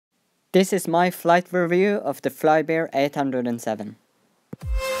This is my flight review of the FX-802.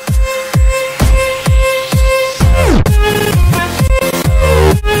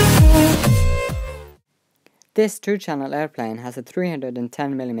 This two-channel airplane has a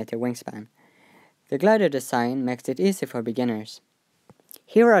 310mm wingspan. The glider design makes it easy for beginners.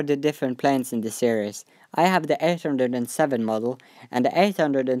 Here are the different planes in the series. I have the 807 model, and the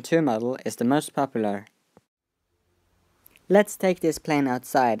 802 model is the most popular. Let's take this plane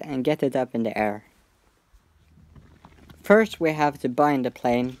outside and get it up in the air. First we have to bind the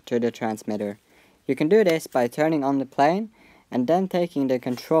plane to the transmitter. You can do this by turning on the plane and then taking the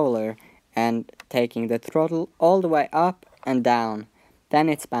controller and taking the throttle all the way up and down. Then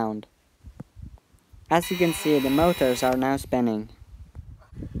it's bound. As you can see, the motors are now spinning.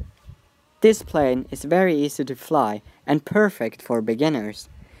 This plane is very easy to fly and perfect for beginners.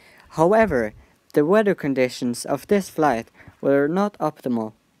 However, the weather conditions of this flight were not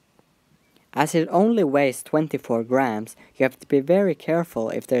optimal. As it only weighs 24 grams, you have to be very careful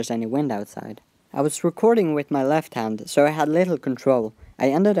if there's any wind outside. I was recording with my left hand, so I had little control.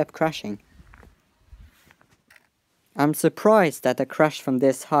 I ended up crashing. I'm surprised that a crash from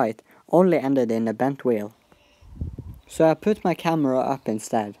this height only ended in a bent wheel. So I put my camera up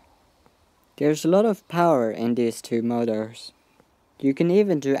instead. There's a lot of power in these two motors. You can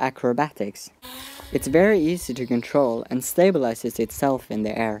even do acrobatics. It's very easy to control and stabilizes itself in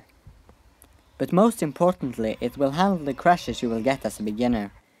the air. But most importantly, it will handle the crashes you will get as a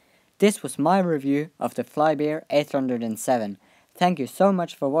beginner. This was my review of the FX-802. Thank you so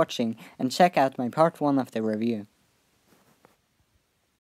much for watching, and check out my part 1 of the review.